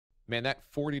Man, that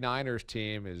 49ers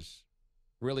team is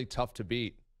really tough to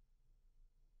beat.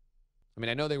 I mean,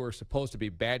 I know they were supposed to be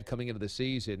bad coming into the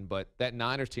season, but that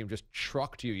Niners team just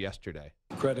trucked you yesterday.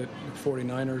 Credit the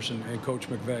 49ers and Coach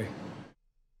McVay.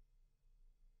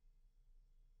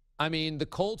 I mean, the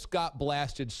Colts got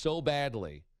blasted so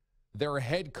badly, their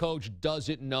head coach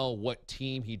doesn't know what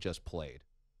team he just played.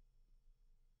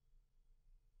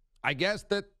 I guess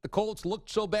that the Colts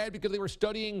looked so bad because they were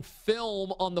studying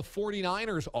film on the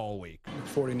 49ers all week.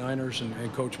 The 49ers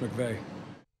and Coach McVay.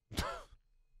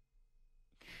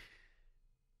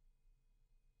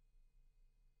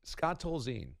 Scott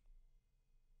Tolzien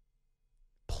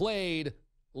played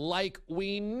like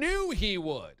we knew he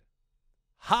would.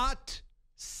 Hot,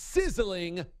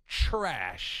 sizzling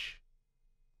trash.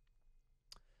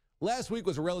 Last week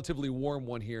was a relatively warm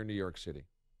one here in New York City.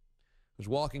 I was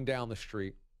walking down the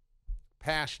street,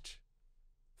 past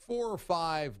 4 or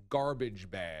 5 garbage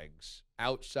bags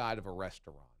outside of a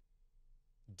restaurant,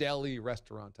 deli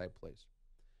restaurant type place.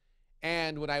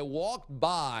 And when I walked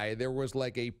by, there was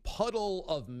like a puddle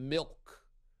of milk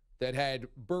that had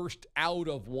burst out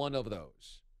of one of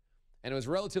those. And it was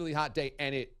a relatively hot day,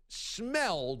 and it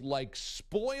smelled like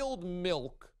spoiled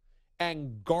milk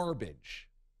and garbage.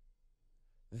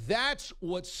 That's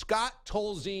what Scott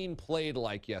Tolzien played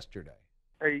like yesterday.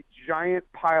 A giant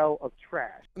pile of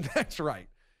trash. That's right.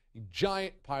 A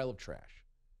giant pile of trash.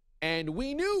 And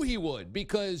we knew he would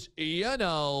because, you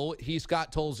know, he's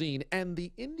Scott Tolzien. And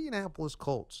the Indianapolis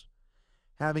Colts,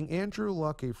 having Andrew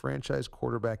Luck, a franchise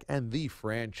quarterback, and the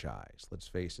franchise, let's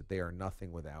face it, they are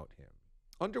nothing without him,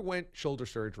 underwent shoulder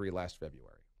surgery last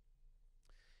February.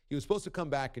 He was supposed to come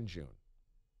back in June.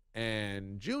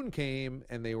 And June came,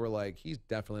 and they were like, he's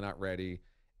definitely not ready,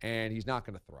 and he's not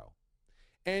going to throw.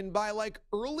 And by like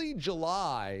early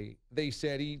July, they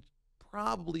said he's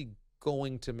probably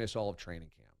going to miss all of training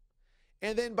camp.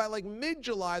 And then by like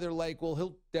mid-July, they're like, well,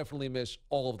 he'll definitely miss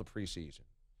all of the preseason.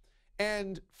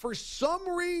 And for some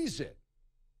reason,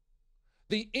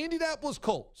 the Indianapolis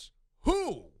Colts,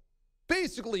 who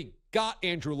basically got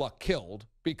Andrew Luck killed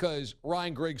because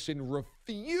Ryan Grigson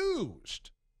refused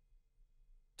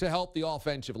to help the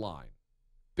offensive line.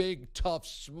 Big, tough,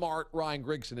 smart Ryan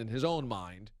Grigson in his own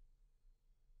mind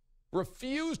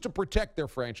refused to protect their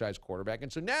franchise quarterback.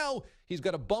 And so now he's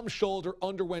got a bum shoulder,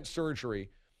 underwent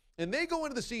surgery. And they go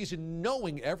into the season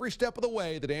knowing every step of the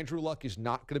way that Andrew Luck is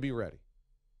not going to be ready.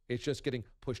 It's just getting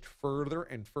pushed further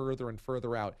and further and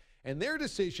further out. And their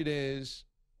decision is,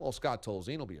 well, Scott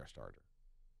Tolzien will be our starter.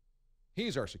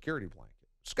 He's our security blanket.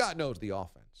 Scott knows the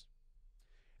offense.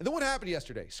 And then what happened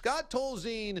yesterday? Scott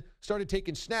Tolzien started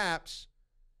taking snaps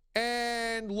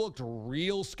and looked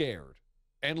real scared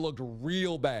and looked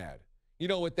real bad. You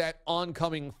know, with that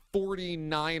oncoming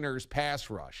 49ers pass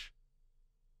rush.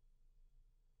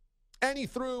 And he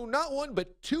threw not one,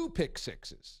 but 2 pick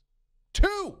sixes.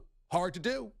 2! Hard to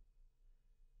do.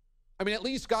 I mean, at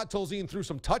least Scott Tolzien threw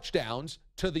some touchdowns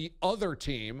to the other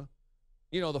team,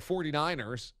 you know, the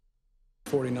 49ers.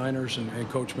 49ers and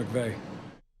Coach McVay.